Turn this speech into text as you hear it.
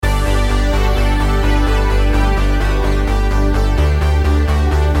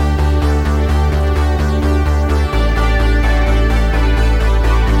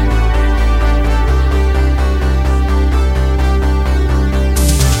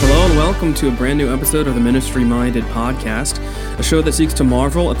welcome to a brand new episode of the Ministry Minded Podcast, a show that seeks to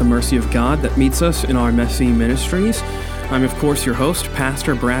marvel at the mercy of God that meets us in our messy ministries. I'm, of course, your host,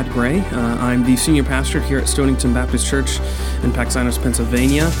 Pastor Brad Gray. I'm the senior pastor here at Stonington Baptist Church in Paxinos,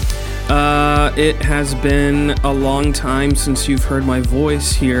 Pennsylvania. It has been a long time since you've heard my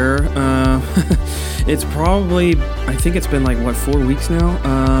voice here. It's probably, I think it's been 4 weeks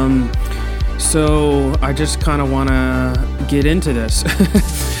now. So I just kind of want to get into this.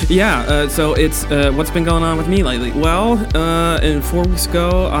 So it's what's been going on with me lately. Well, 4 weeks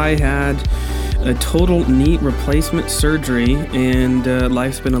ago, I had a total knee replacement surgery, and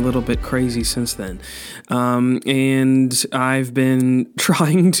life's been a little bit crazy since then. And I've been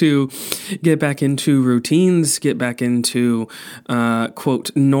trying to get back into routines, get back into,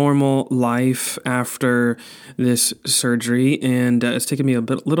 quote, normal life after this surgery. And it's taken me a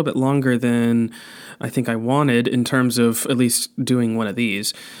little bit longer than I think I wanted in terms of at least doing one of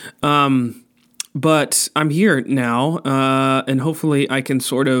these. But I'm here now, and hopefully I can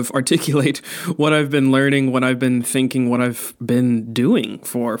sort of articulate what I've been learning, what I've been thinking, what I've been doing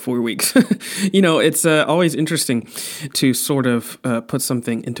for 4 weeks. It's always interesting to sort of put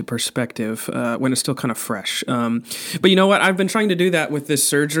something into perspective when it's still kind of fresh. But you know what? I've been trying to do that with this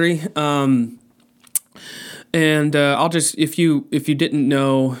surgery. And I'll just, if you didn't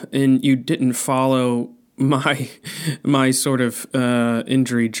know and you didn't follow my sort of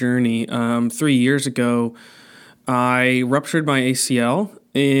injury journey, 3 years ago, I ruptured my ACL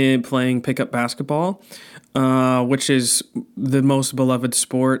in playing pickup basketball, which is the most beloved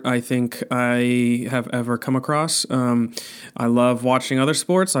sport I think I have ever come across. I love watching other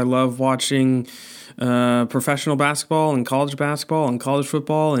sports. I love watching professional basketball and college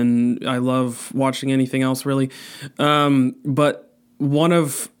football, and I love watching anything else really. But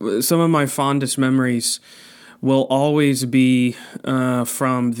some of my fondest memories will always be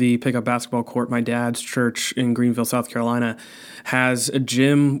from the pickup basketball court. My dad's church in Greenville, South Carolina, has a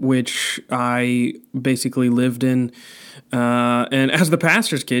gym which I basically lived in. And as the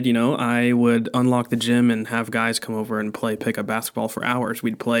pastor's kid, I would unlock the gym and have guys come over and play pickup basketball for hours.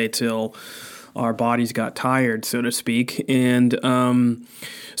 We'd play till our bodies got tired, so to speak. And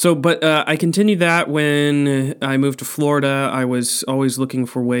I continued that when I moved to Florida. I was always looking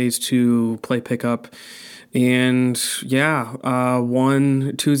for ways to play pickup. And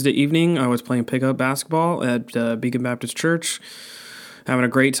one Tuesday evening, I was playing pickup basketball at Beacon Baptist Church, having a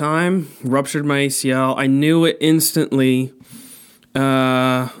great time, ruptured my ACL. I knew it instantly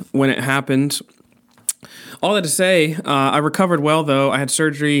when it happened. All that to say, I recovered well, though. I had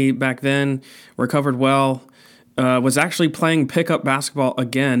surgery back then, recovered well. Was actually playing pickup basketball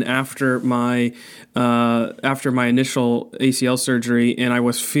again after my initial ACL surgery, and I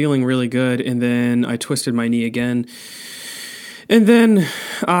was feeling really good. And then I twisted my knee again. And then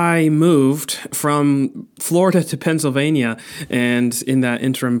I moved from Florida to Pennsylvania, and in that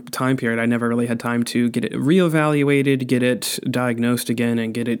interim time period, I never really had time to get it reevaluated, get it diagnosed again,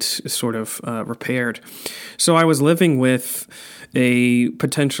 and get it sort of repaired. So I was living with a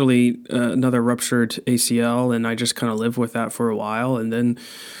potentially another ruptured ACL, and I just kind of lived with that for a while. And then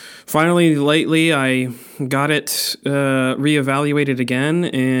finally, lately, I got it reevaluated again,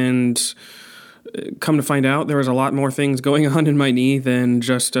 and come to find out, there was a lot more things going on in my knee than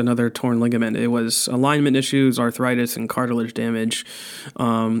just another torn ligament. It was alignment issues, arthritis, and cartilage damage,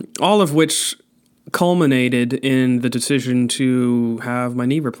 all of which culminated in the decision to have my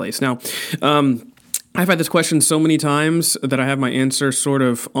knee replaced. Now, I've had this question so many times that I have my answer sort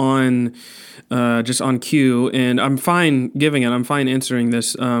of on just on cue, and I'm fine giving it. I'm fine answering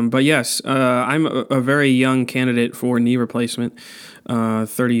this. But yes, I'm a very young candidate for knee replacement,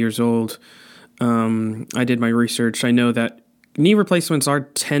 30 years old. I did my research. I know that knee replacements are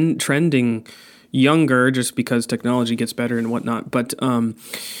trending younger just because technology gets better and whatnot. But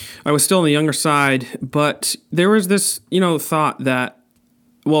I was still on the younger side. But there was this, thought that,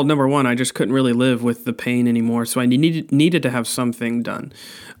 well, number one, I just couldn't really live with the pain anymore. So I needed to have something done.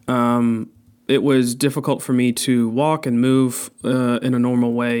 It was difficult for me to walk and move in a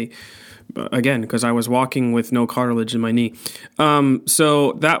normal way. Again, because I was walking with no cartilage in my knee.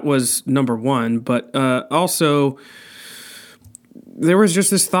 So that was number one. But also, there was just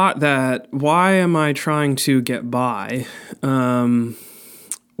this thought that, why am I trying to get by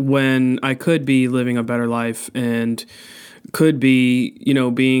when I could be living a better life and could be,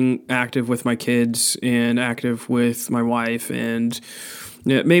 being active with my kids and active with my wife and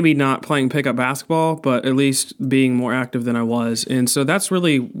maybe not playing pickup basketball, but at least being more active than I was. And so that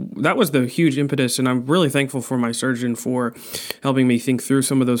was the huge impetus. And I'm really thankful for my surgeon for helping me think through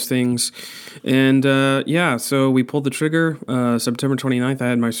some of those things. And so we pulled the trigger. September 29th, I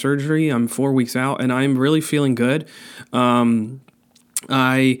had my surgery. I'm 4 weeks out, and I'm really feeling good. Last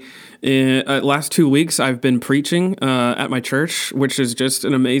 2 weeks, I've been preaching at my church, which is just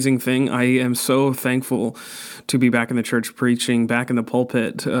an amazing thing. I am so thankful to be back in the church preaching, back in the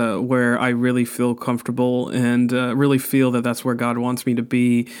pulpit, where I really feel comfortable and really feel that that's where God wants me to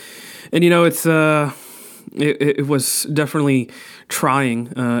be. And, it was definitely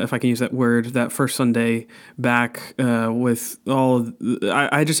trying, if I can use that word, that first Sunday back with all of,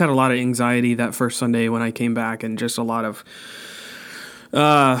 I just had a lot of anxiety that first Sunday when I came back, and just a lot of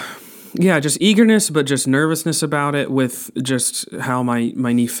just eagerness, but just nervousness about it, with just how my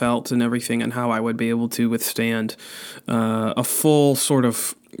knee felt and everything, and how I would be able to withstand a full sort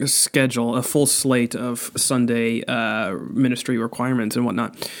of schedule, a full slate of Sunday ministry requirements and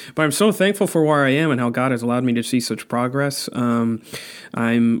whatnot. But I'm so thankful for where I am and how God has allowed me to see such progress.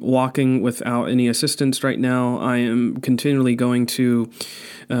 I'm walking without any assistance right now. I am continually going to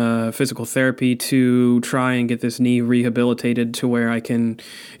physical therapy to try and get this knee rehabilitated to where I can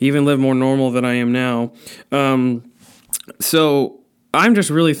even live more normal than I am now. So I'm just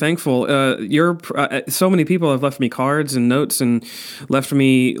really thankful. So many people have left me cards and notes and left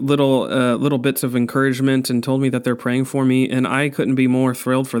me little bits of encouragement and told me that they're praying for me, and I couldn't be more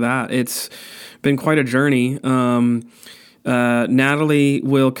thrilled for that. It's been quite a journey. Natalie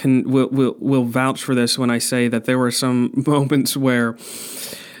will vouch for this when I say that there were some moments where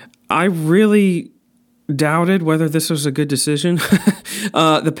I really doubted whether this was a good decision.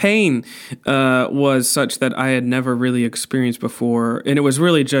 The pain was such that I had never really experienced before, and it was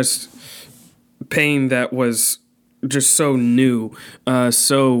really just pain that was just so new,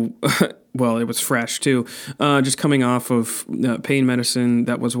 well, it was fresh too, just coming off of pain medicine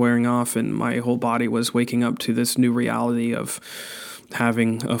that was wearing off, and my whole body was waking up to this new reality of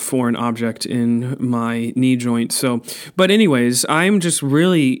having a foreign object in my knee joint. So, but anyways, I'm just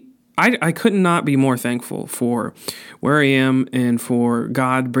really, I could not be more thankful for where I am and for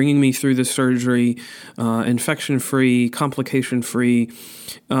God bringing me through the surgery, infection-free, complication-free.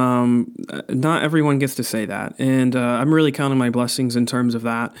 Not everyone gets to say that, and I'm really counting my blessings in terms of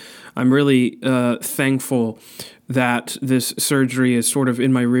that. I'm really thankful that this surgery is sort of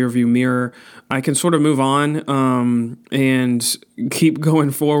in my rearview mirror. I can sort of move on and keep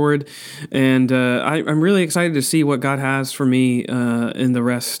going forward. And I'm really excited to see what God has for me in the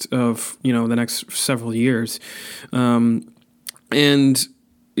rest of, the next several years. And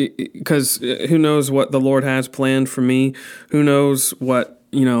because who knows what the Lord has planned for me? Who knows what,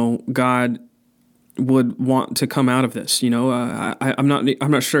 God would want to come out of this? I'm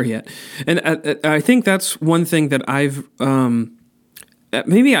not sure yet. And I think that's one thing that I've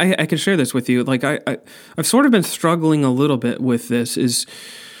maybe I could share this with you. Like I've sort of been struggling a little bit with this. Is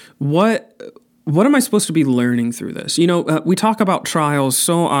what am I supposed to be learning through this? We talk about trials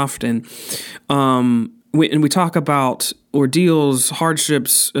so often, we talk about ordeals,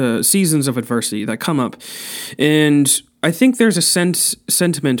 hardships, seasons of adversity that come up, and I think there's a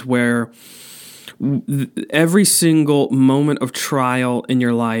sentiment where every single moment of trial in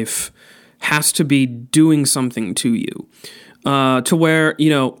your life has to be doing something to you, to where,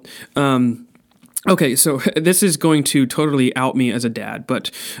 okay, so this is going to totally out me as a dad, but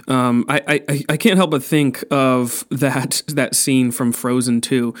I can't help but think of that scene from Frozen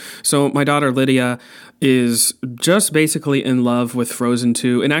 2. So my daughter Lydia is just basically in love with Frozen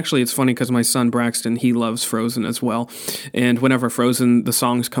 2. And actually, it's funny because my son Braxton, he loves Frozen as well. And whenever Frozen, the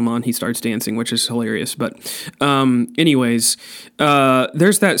songs come on, he starts dancing, which is hilarious. But anyways,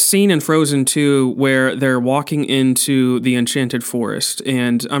 there's that scene in Frozen 2 where they're walking into the Enchanted Forest.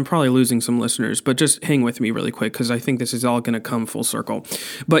 And I'm probably losing some listeners, but just hang with me really quick because I think this is all going to come full circle.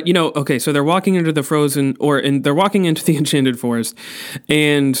 But, okay, so they're walking into the they're walking into the Enchanted Forest.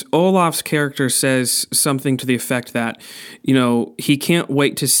 And Olaf's character says something to the effect that, he can't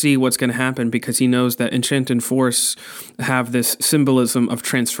wait to see what's going to happen because he knows that enchanted forests have this symbolism of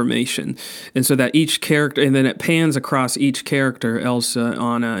transformation. And so that each character, and then it pans across each character, Elsa,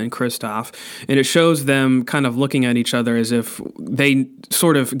 Anna, and Kristoff, and it shows them kind of looking at each other as if they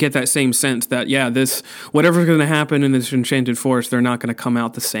sort of get that same sense that, this, whatever's going to happen in this enchanted forest, they're not going to come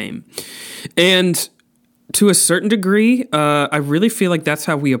out the same. And to a certain degree, I really feel like that's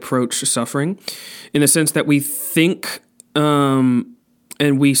how we approach suffering, in the sense that we think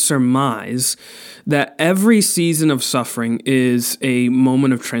and we surmise that every season of suffering is a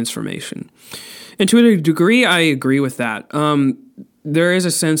moment of transformation. And to a degree, I agree with that. there is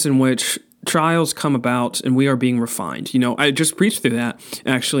a sense in which trials come about and we are being refined. I just preached through that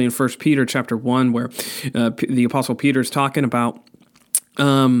actually in 1 Peter chapter 1, where the Apostle Peter is talking about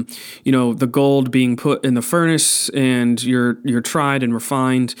the gold being put in the furnace, and you're tried and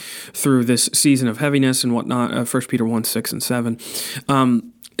refined through this season of heaviness and whatnot. 1 Peter 1, 6 and 7.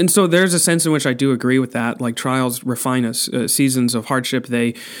 And so there's a sense in which I do agree with that. Like, trials refine us. Seasons of hardship,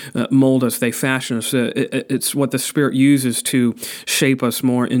 they mold us, they fashion us. It's what the Spirit uses to shape us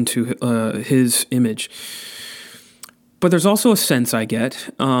more into His image. But there's also a sense I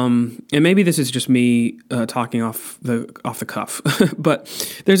get, and maybe this is just me talking off the cuff, but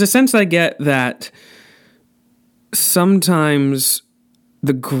there's a sense I get that sometimes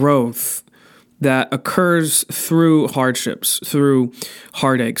the growth that occurs through hardships, through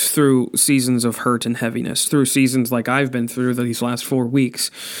heartaches, through seasons of hurt and heaviness, through seasons like I've been through these last 4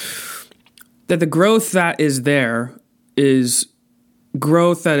 weeks, that the growth that is there is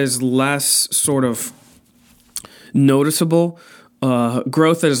growth that is less sort of noticeable,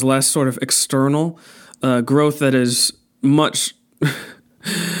 growth that is less sort of external, growth that is much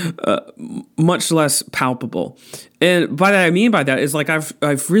less palpable. And by that I mean by that is like I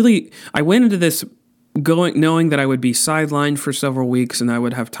went into this knowing that I would be sidelined for several weeks and I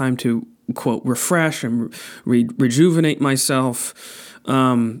would have time to, quote, refresh and rejuvenate myself.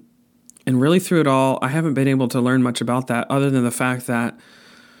 And really through it all, I haven't been able to learn much about that other than the fact that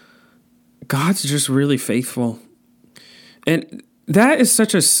God's just really faithful. And that is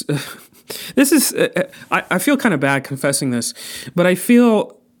such a... This is... I feel kind of bad confessing this, but I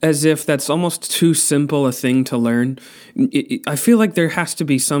feel as if that's almost too simple a thing to learn. I feel like there has to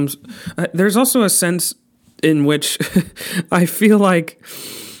be some... there's also a sense in which I feel like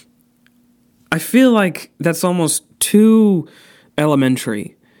that's almost too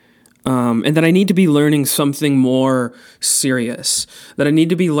elementary. And that I need to be learning something more serious, that I need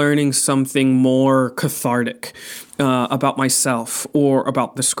to be learning something more cathartic about myself or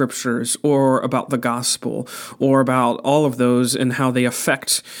about the scriptures or about the gospel or about all of those and how they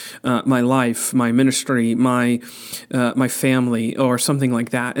affect my life, my ministry, my family, or something like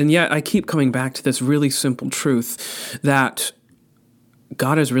that. And yet I keep coming back to this really simple truth that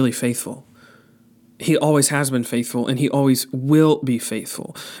God is really faithful. He always has been faithful, and He always will be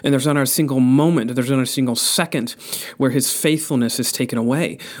faithful. And there's not a single moment, there's not a single second where His faithfulness is taken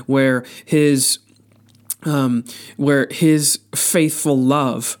away, where His faithful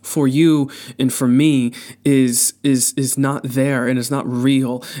love for you and for me is not there, and is not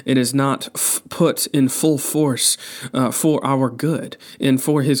real. It is not put in full force for our good and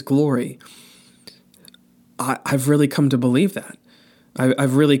for His glory. I've really come to believe that.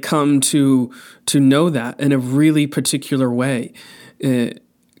 I've really come to know that in a really particular way.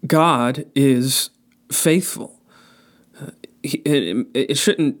 God is faithful. It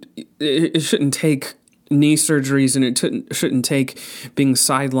shouldn't take knee surgeries, and it shouldn't take being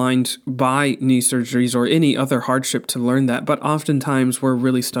sidelined by knee surgeries or any other hardship to learn that. But oftentimes we're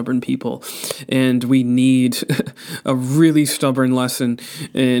really stubborn people, and we need a really stubborn lesson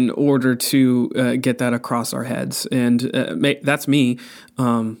in order to get that across our heads. And that's me.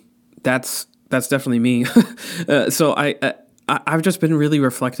 That's definitely me. So I've just been really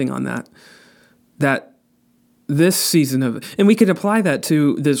reflecting on that this season and we could apply that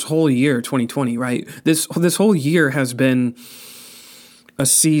to this whole year, 2020, right? This whole year has been a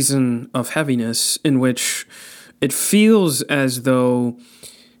season of heaviness in which it feels as though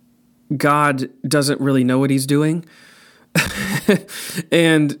God doesn't really know what He's doing.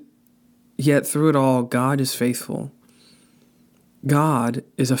 And yet through it all, God is faithful. God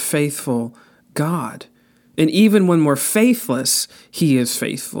is a faithful God. And even when we're faithless, He is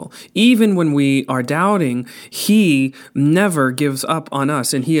faithful. Even when we are doubting, He never gives up on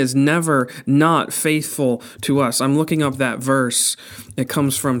us, and He is never not faithful to us. I'm looking up that verse. It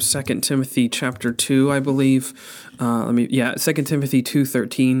comes from 2 Timothy chapter 2, I believe. 2 Timothy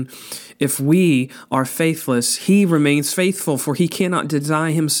 2:13. If we are faithless, He remains faithful, for He cannot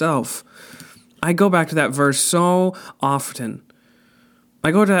deny Himself. I go back to that verse so often.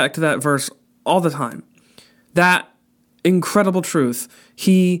 I go back to that verse all the time. That incredible truth,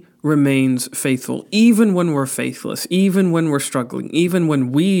 He remains faithful, even when we're faithless, even when we're struggling, even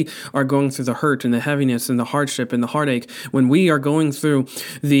when we are going through the hurt and the heaviness and the hardship and the heartache, when we are going through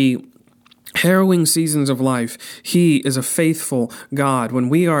the harrowing seasons of life. He is a faithful God. When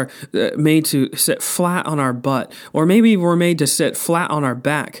we are made to sit flat on our butt, or maybe we're made to sit flat on our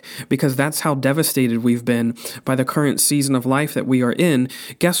back because that's how devastated we've been by the current season of life that we are in,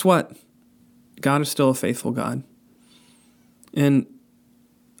 guess what? God is still a faithful God. And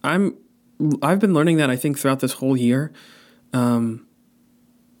I've been learning that, I think, throughout this whole year.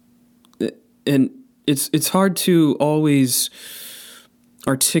 and it's hard to always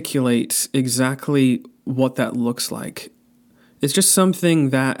articulate exactly what that looks like. It's just something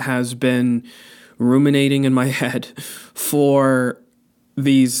that has been ruminating in my head for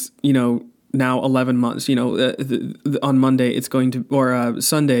these, now 11 months. On Monday it's going to, or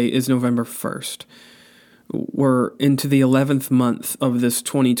Sunday is November 1st. We're into the 11th month of this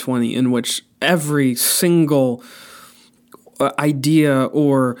 2020, in which every single idea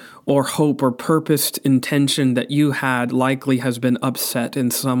or hope or purposed intention that you had likely has been upset in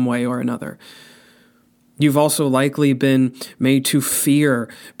some way or another. You've also likely been made to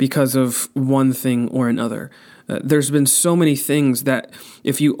fear because of one thing or another. There's been so many things that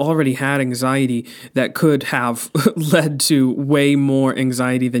if you already had anxiety, that could have led to way more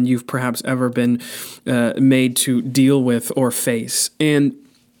anxiety than you've perhaps ever been made to deal with or face. And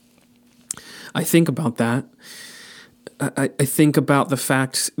I think about that. I think about the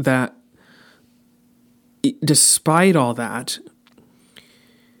fact that despite all that,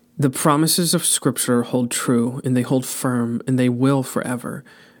 the promises of Scripture hold true, and they hold firm, and they will forever.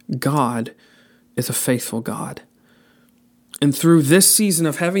 God is a faithful God. And through this season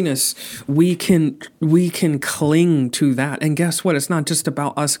of heaviness, we can cling to that. And guess what? It's not just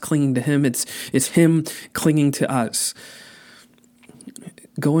about us clinging to Him. It's Him clinging to us.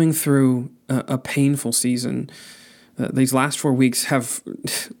 Going through a painful season, these last 4 weeks have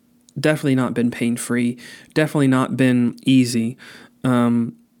definitely not been pain-free, definitely not been easy.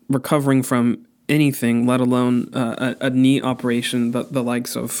 Recovering from anything, let alone a knee operation, the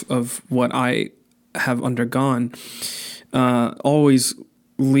likes of what I have undergone, always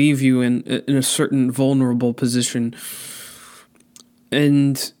leave you in a certain vulnerable position.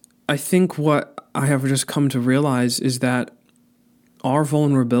 And I think what I have just come to realize is that our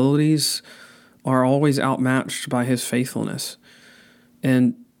vulnerabilities are always outmatched by His faithfulness.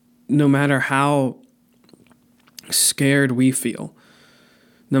 And no matter how scared we feel,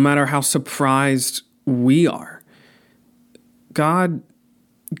 no matter how surprised we are, God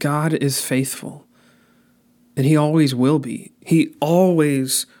is faithful. And He always will be. He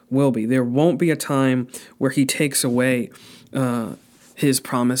always will be. There won't be a time where He takes away His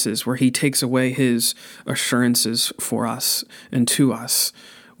promises, where He takes away His assurances for us and to us.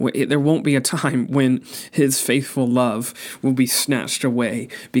 There won't be a time when His faithful love will be snatched away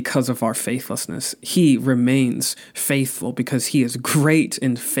because of our faithlessness. He remains faithful because He is great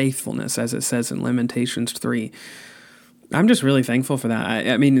in faithfulness, as it says in Lamentations 3. I'm just really thankful for that.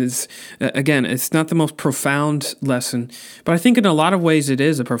 I mean, it's not the most profound lesson, but I think in a lot of ways it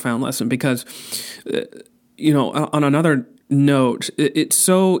is a profound lesson because, on another note, it's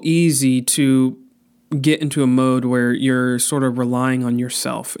so easy to get into a mode where you're sort of relying on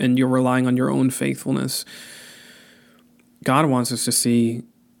yourself and you're relying on your own faithfulness. God wants us to see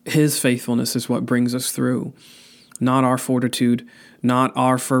His faithfulness is what brings us through, not our fortitude, not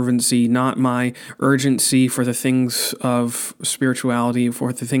our fervency, not my urgency for the things of spirituality,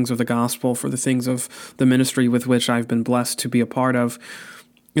 for the things of the gospel, for the things of the ministry with which I've been blessed to be a part of.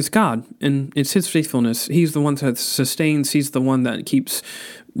 It's God, and it's His faithfulness. He's the one that sustains. He's the one that keeps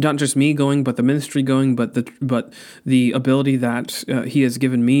not just me going, but the ministry going, but the ability that He has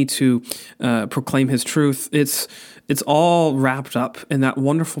given me to proclaim His truth. It's all wrapped up in that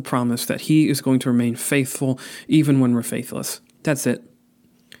wonderful promise that He is going to remain faithful even when we're faithless. That's it.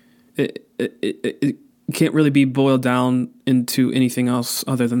 It can't really be boiled down into anything else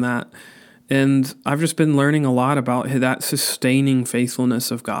other than that. And I've just been learning a lot about that sustaining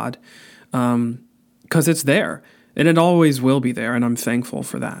faithfulness of God, because it's there, and it always will be there, and I'm thankful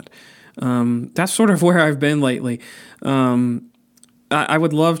for that. That's sort of where I've been lately. I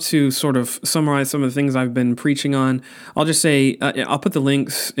would love to sort of summarize some of the things I've been preaching on. I'll just say, I'll put the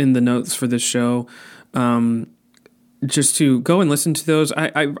links in the notes for this show, just to go and listen to those.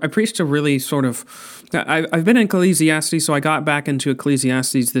 I preached a really sort of, I've been in Ecclesiastes, so I got back into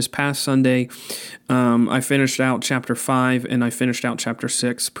Ecclesiastes this past Sunday. I finished out chapter 5 and I finished out chapter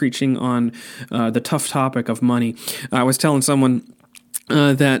 6, preaching on the tough topic of money. I was telling someone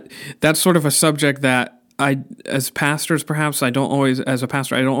that's sort of a subject that as pastors, perhaps I don't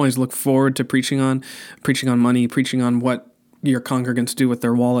always look forward to preaching on money, preaching on what your congregants do with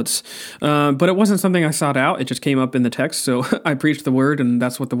their wallets. But it wasn't something I sought out. It just came up in the text. So I preached the word, and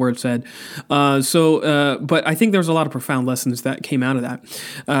that's what the word said. But I think there was a lot of profound lessons that came out of that.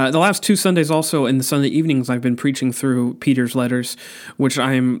 The last 2 Sundays also, in the Sunday evenings, I've been preaching through Peter's letters, which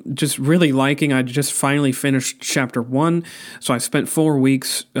I'm just really liking. I just finally finished chapter 1. So I spent 4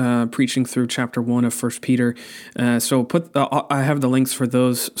 weeks preaching through chapter 1 of 1 Peter. I have the links for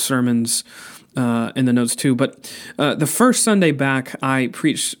those sermons in the notes too. But the first Sunday back, I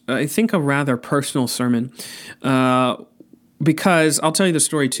preached, I think, a rather personal sermon. Because I'll tell you the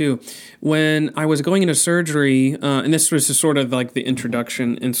story too. When I was going into surgery, and this was just sort of like the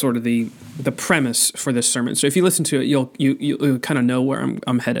introduction and sort of the premise for this sermon. So if you listen to it, you'll kind of know where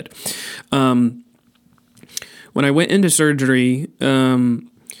I'm headed. When I went into surgery,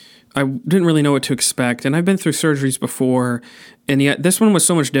 I didn't really know what to expect, and I've been through surgeries before, and yet this one was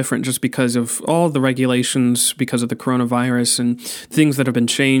so much different just because of all the regulations, because of the coronavirus and things that have been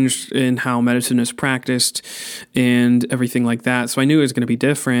changed in how medicine is practiced and everything like that. So I knew it was going to be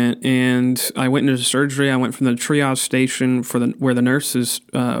different, and I went into surgery. I went from the triage station where the nurses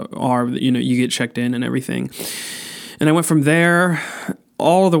are. You get checked in and everything, and I went from there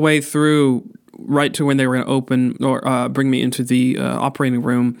all the way through right to when they were going to open or bring me into the operating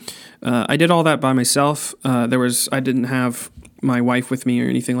room. I did all that by myself. I didn't have my wife with me or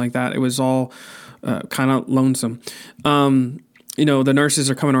anything like that. It was all kind of lonesome. The nurses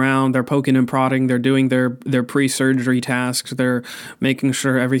are coming around, they're poking and prodding, they're doing their pre-surgery tasks, they're making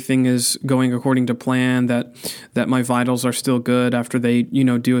sure everything is going according to plan, that my vitals are still good after they,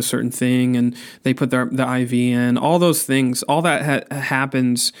 do a certain thing, and they put the IV in, all those things, all that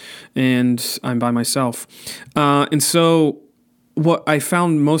happens, and I'm by myself. And so what I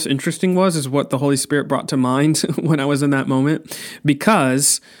found most interesting is what the Holy Spirit brought to mind when I was in that moment,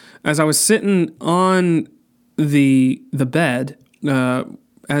 because as I was sitting on the bed,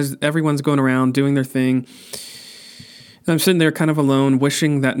 as everyone's going around doing their thing, I'm sitting there kind of alone,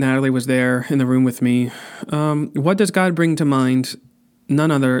 wishing that Natalie was there in the room with me. What does God bring to mind?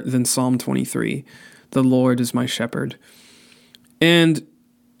 None other than Psalm 23. The Lord is my shepherd. And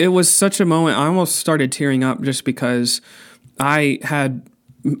it was such a moment. I almost started tearing up just because to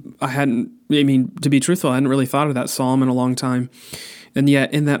be truthful, I hadn't really thought of that psalm in a long time. And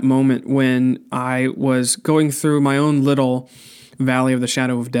yet in that moment when I was going through my own little valley of the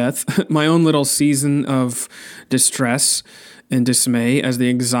shadow of death, my own little season of distress and dismay as the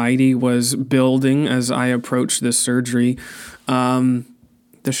anxiety was building as I approached this surgery, the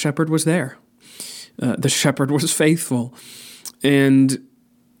shepherd was there. The shepherd was faithful. And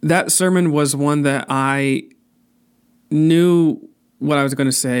that sermon was one that I knew what I was going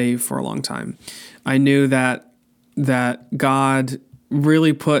to say for a long time. I knew that God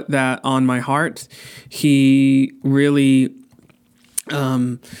really put that on my heart. He really,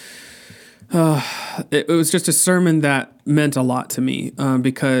 it was just a sermon that meant a lot to me,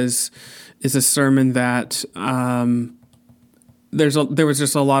 because it's a sermon that there was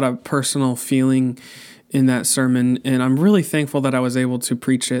just a lot of personal feeling in that sermon, and I'm really thankful that I was able to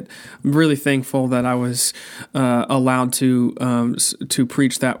preach it. I'm really thankful that I was allowed to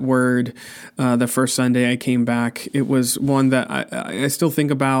preach that word the first Sunday I came back. It was one that I still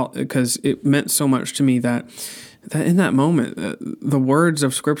think about because it meant so much to me that in that moment, the words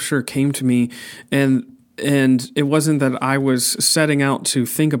of Scripture came to me, and it wasn't that I was setting out to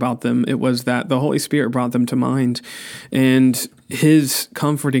think about them. It was that the Holy Spirit brought them to mind, and His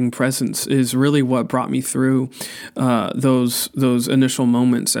comforting presence is really what brought me through those initial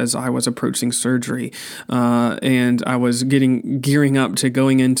moments as I was approaching surgery, and I was gearing up to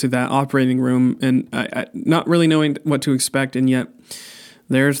going into that operating room, and I not really knowing what to expect, and yet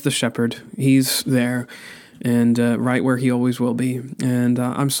there's the shepherd. He's there. And right where he always will be. And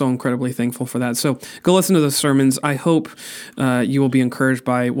I'm so incredibly thankful for that. So go listen to those sermons. I hope you will be encouraged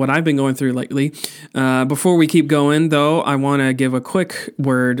by what I've been going through lately. Before we keep going, though, I want to give a quick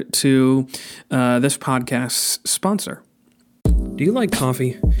word to this podcast's sponsor. Do you like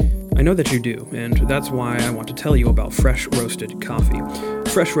coffee? I know that you do, and that's why I want to tell you about Fresh Roasted Coffee.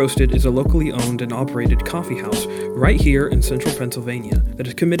 Fresh Roasted is a locally owned and operated coffee house right here in central Pennsylvania that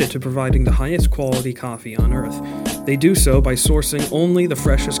is committed to providing the highest quality coffee on earth. They do so by sourcing only the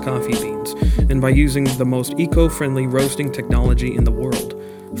freshest coffee beans and by using the most eco-friendly roasting technology in the world.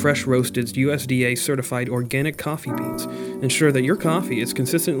 Fresh Roasted's USDA-certified organic coffee beans ensure that your coffee is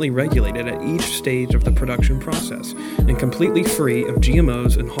consistently regulated at each stage of the production process and completely free of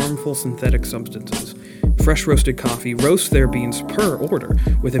GMOs and harmful synthetic substances. Fresh Roasted Coffee roasts their beans per order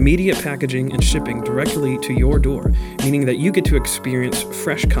with immediate packaging and shipping directly to your door, meaning that you get to experience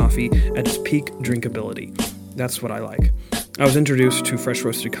fresh coffee at its peak drinkability. That's what I like. I was introduced to Fresh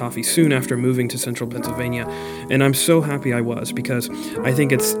Roasted Coffee soon after moving to central Pennsylvania, and I'm so happy I was because I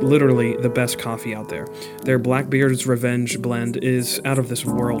think it's literally the best coffee out there. Their Blackbeard's Revenge blend is out of this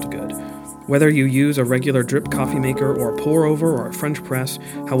world good. Whether you use a regular drip coffee maker or a pour over or a French press,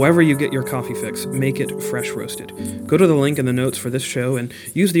 however you get your coffee fix, make it fresh roasted. Go to the link in the notes for this show and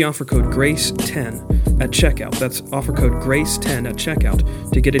use the offer code GRACE10 at checkout. That's offer code GRACE10 at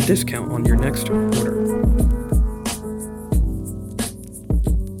checkout to get a discount on your next order.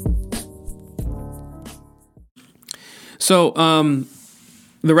 So,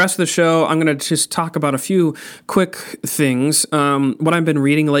 the rest of the show, I'm going to just talk about a few quick things. What I've been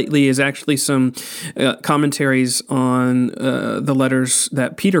reading lately is actually some commentaries on the letters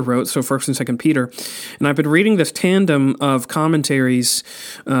that Peter wrote, so 1st and 2nd Peter. And I've been reading this tandem of commentaries,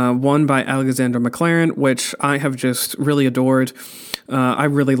 one by Alexander Maclaren, which I have just really adored. I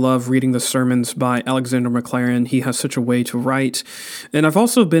really love reading the sermons by Alexander Maclaren. He has such a way to write. And I've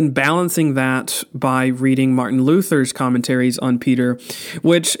also been balancing that by reading Martin Luther's commentaries on Peter,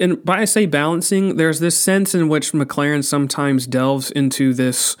 which, and by I say balancing, there's this sense in which Maclaren sometimes delves into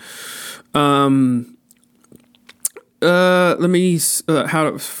this, how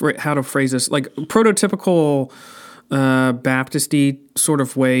to phrase this, like prototypical Baptist-y sort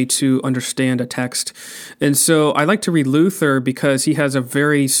of way to understand a text. And so I like to read Luther because he has a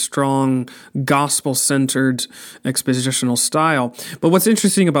very strong gospel-centered expositional style. But what's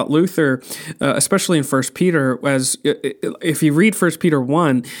interesting about Luther, especially in 1 Peter, if you read 1 Peter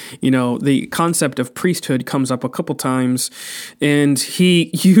 1, the concept of priesthood comes up a couple times, and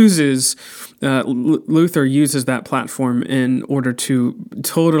Luther uses that platform in order to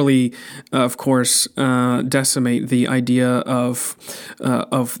totally, of course, decimate the idea of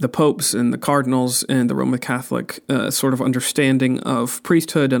the popes and the cardinals and the Roman Catholic sort of understanding of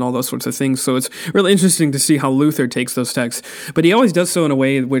priesthood and all those sorts of things. So it's really interesting to see how Luther takes those texts, but he always does so in a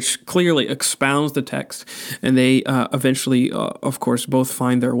way which clearly expounds the text, and they eventually, of course, both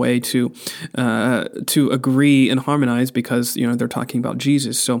find their way to agree and harmonize because they're talking about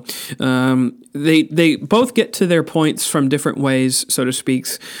Jesus. So they both get to their points from different ways, so to speak.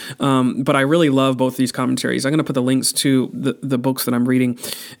 But I really love both these commentaries. I'm going to put the links to the books that I'm reading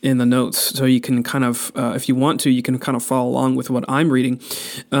in the notes, so you can kind of, if you want to, you can kind of follow along with what I'm reading.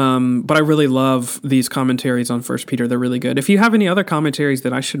 But I really love these commentaries on 1 Peter. They're really good. If you have any other commentaries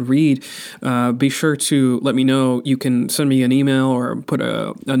that I should read, be sure to let me know. You can send me an email or put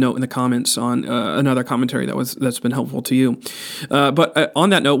a note in the comments on another commentary that's been helpful to you. But on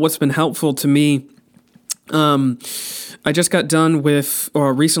that note, what's been helpful to me, I just got done with,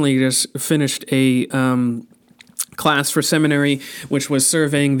 or recently just finished a class for seminary, which was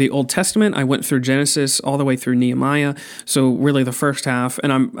surveying the Old Testament. I went through Genesis all the way through Nehemiah, so really the first half,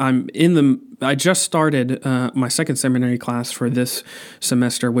 and I just started my second seminary class for this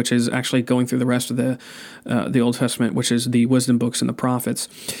semester, which is actually going through the rest of the Old Testament, which is the wisdom books and the prophets.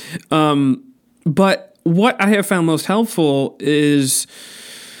 But what I have found most helpful is,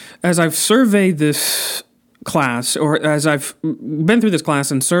 as I've surveyed this class, or as I've been through this class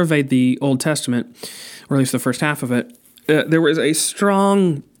and surveyed the Old Testament, or at least the first half of it, there was a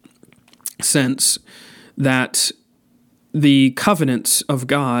strong sense that the covenants of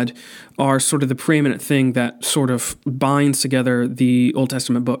God are sort of the preeminent thing that sort of binds together the Old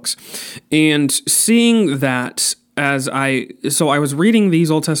Testament books. And seeing that, I was reading these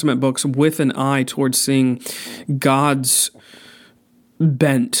Old Testament books with an eye towards seeing God's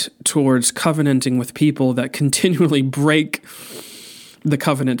bent towards covenanting with people that continually break the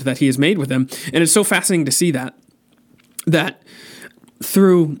covenant that he has made with them. And it's so fascinating to see that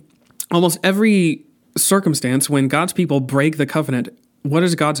through almost every circumstance, when God's people break the covenant, what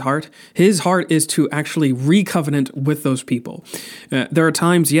is God's heart? His heart is to actually re-covenant with those people. There are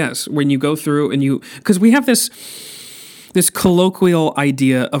times, yes, when you go through because we have this colloquial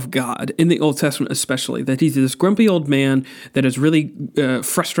idea of God in the Old Testament especially, that he's this grumpy old man that is really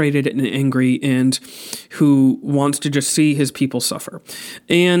frustrated and angry and who wants to just see his people suffer.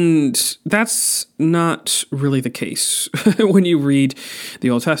 And that's not really the case when you read the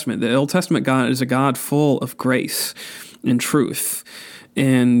Old Testament. The Old Testament God is a God full of grace and truth,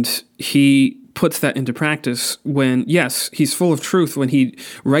 and he puts that into practice when, yes, he's full of truth when he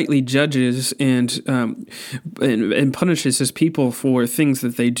rightly judges and punishes his people for things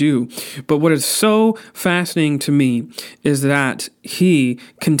that they do. But what is so fascinating to me is that he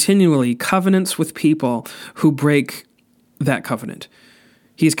continually covenants with people who break that covenant.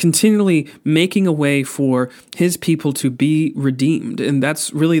 He's continually making a way for his people to be redeemed, and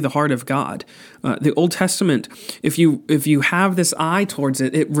that's really the heart of God. The Old Testament, if you have this eye towards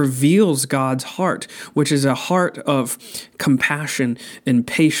it, it reveals God's heart, which is a heart of compassion and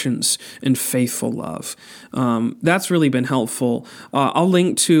patience and faithful love. That's really been helpful. I'll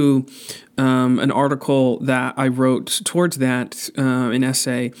link to an article that I wrote towards that, an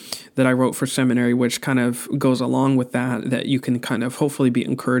essay that I wrote for seminary, which kind of goes along with that you can kind of hopefully be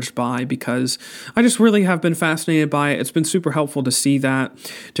encouraged by, because I just really have been fascinated by it. It's been super helpful to see that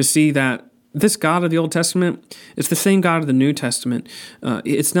this God of the Old Testament is the same God of the New Testament.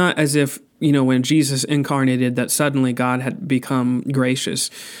 It's not as if, when Jesus incarnated, that suddenly God had become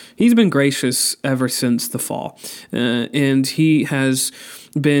gracious. He's been gracious ever since the fall. And he has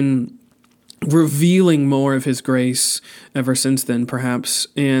been revealing more of his grace ever since then, perhaps.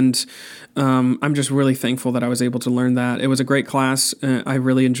 And I'm just really thankful that I was able to learn that. It was a great class. I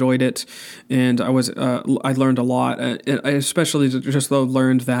really enjoyed it. And I learned a lot. I especially just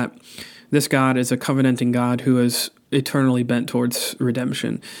learned that this God is a covenanting God who is eternally bent towards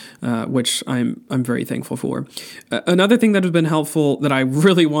redemption, which I'm very thankful for. Another thing that has been helpful that I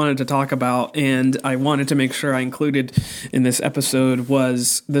really wanted to talk about, and I wanted to make sure I included in this episode,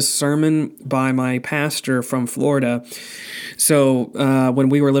 was this sermon by my pastor from Florida. So when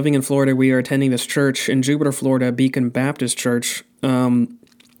we were living in Florida, we were attending this church in Jupiter, Florida, Beacon Baptist Church.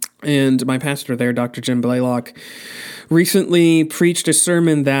 And my pastor there, Dr. Jim Blaylock, recently preached a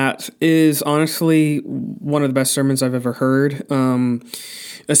sermon that is honestly one of the best sermons I've ever heard,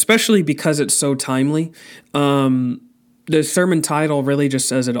 especially because it's so timely. The sermon title really just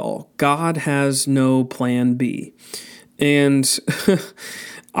says it all. God has no plan B. And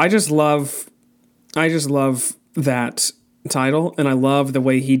I just love that title, and I love the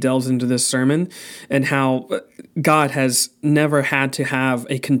way he delves into this sermon and how God has never had to have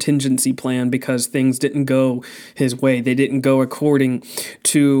a contingency plan because things didn't go his way. They didn't go according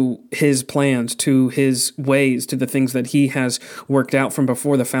to his plans, to his ways, to the things that he has worked out from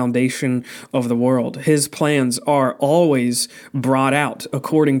before the foundation of the world. His plans are always brought out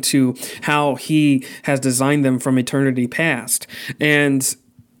according to how he has designed them from eternity past. And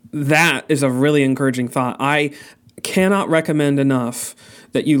that is a really encouraging thought. I cannot recommend enough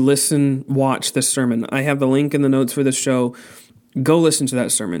that you watch this sermon. I have the link in the notes for this show. Go listen to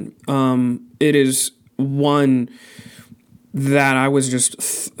that sermon. It is one that I was just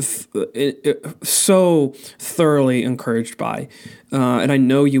so thoroughly encouraged by, and I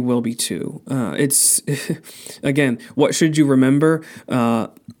know you will be too. It's, again, what should you remember?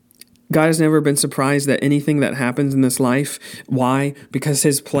 God has never been surprised at anything that happens in this life. Why? Because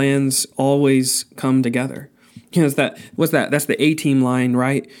his plans always come together. That's the A-Team line,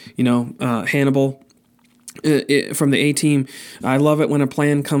 right? Hannibal from the A-Team. I love it when a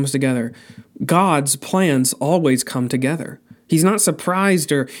plan comes together. God's plans always come together. He's not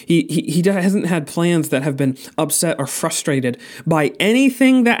surprised, or he hasn't had plans that have been upset or frustrated by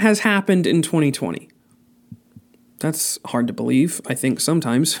anything that has happened in 2020. That's hard to believe, I think,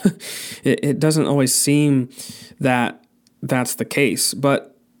 sometimes. It doesn't always seem that that's the case,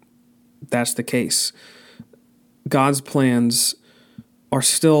 but that's the case. God's plans are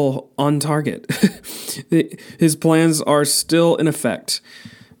still on target. His plans are still in effect.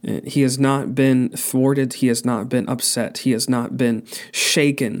 He has not been thwarted. He has not been upset. He has not been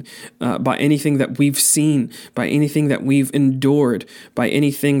shaken by anything that we've seen, by anything that we've endured, by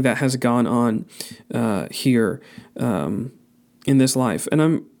anything that has gone on here in this life, and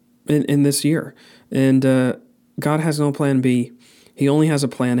I'm in this year. And God has no plan B. He only has a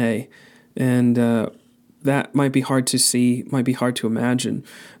plan A, and that might be hard to see, might be hard to imagine.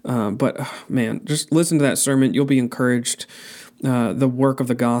 But man, just listen to that sermon. You'll be encouraged. The work of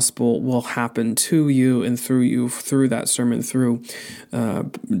the gospel will happen to you and through you through that sermon, through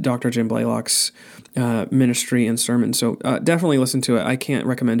Dr. Jim Blaylock's ministry and sermon. So definitely listen to it. I can't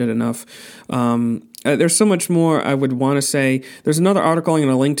recommend it enough. There's so much more I would want to say. There's another article I'm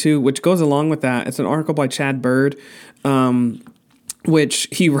going to link to, which goes along with that. It's an article by Chad Bird, which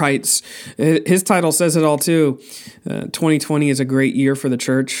he writes. His title says it all too. 2020 is a great year for the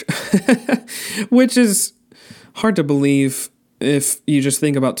church, which is hard to believe if you just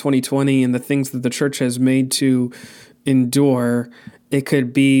think about 2020 and the things that the church has made to endure. It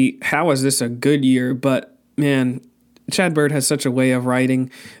could be, how is this a good year? But man, Chad Bird has such a way of writing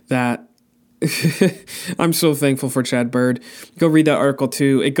that I'm so thankful for Chad Bird. Go read that article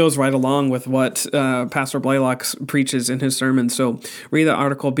too. It goes right along with what Pastor Blaylock preaches in his sermon. So read that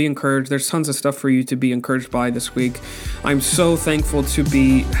article. Be encouraged. There's tons of stuff for you to be encouraged by this week. I'm so thankful to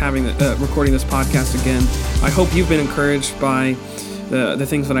be having recording this podcast again. I hope you've been encouraged by the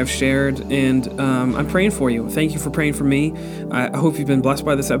things that I've shared, and I'm praying for you. Thank you for praying for me. I hope you've been blessed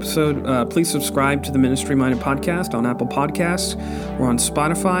by this episode. Please subscribe to the Ministry Minded Podcast on Apple Podcasts or on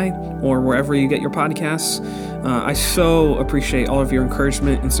Spotify or wherever you get your podcasts. I so appreciate all of your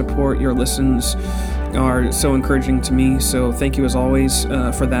encouragement and support. Your listens are so encouraging to me. So thank you as always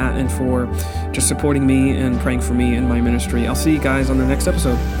for that and for just supporting me and praying for me and my ministry. I'll see you guys on the next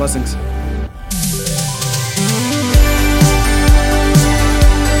episode. Blessings.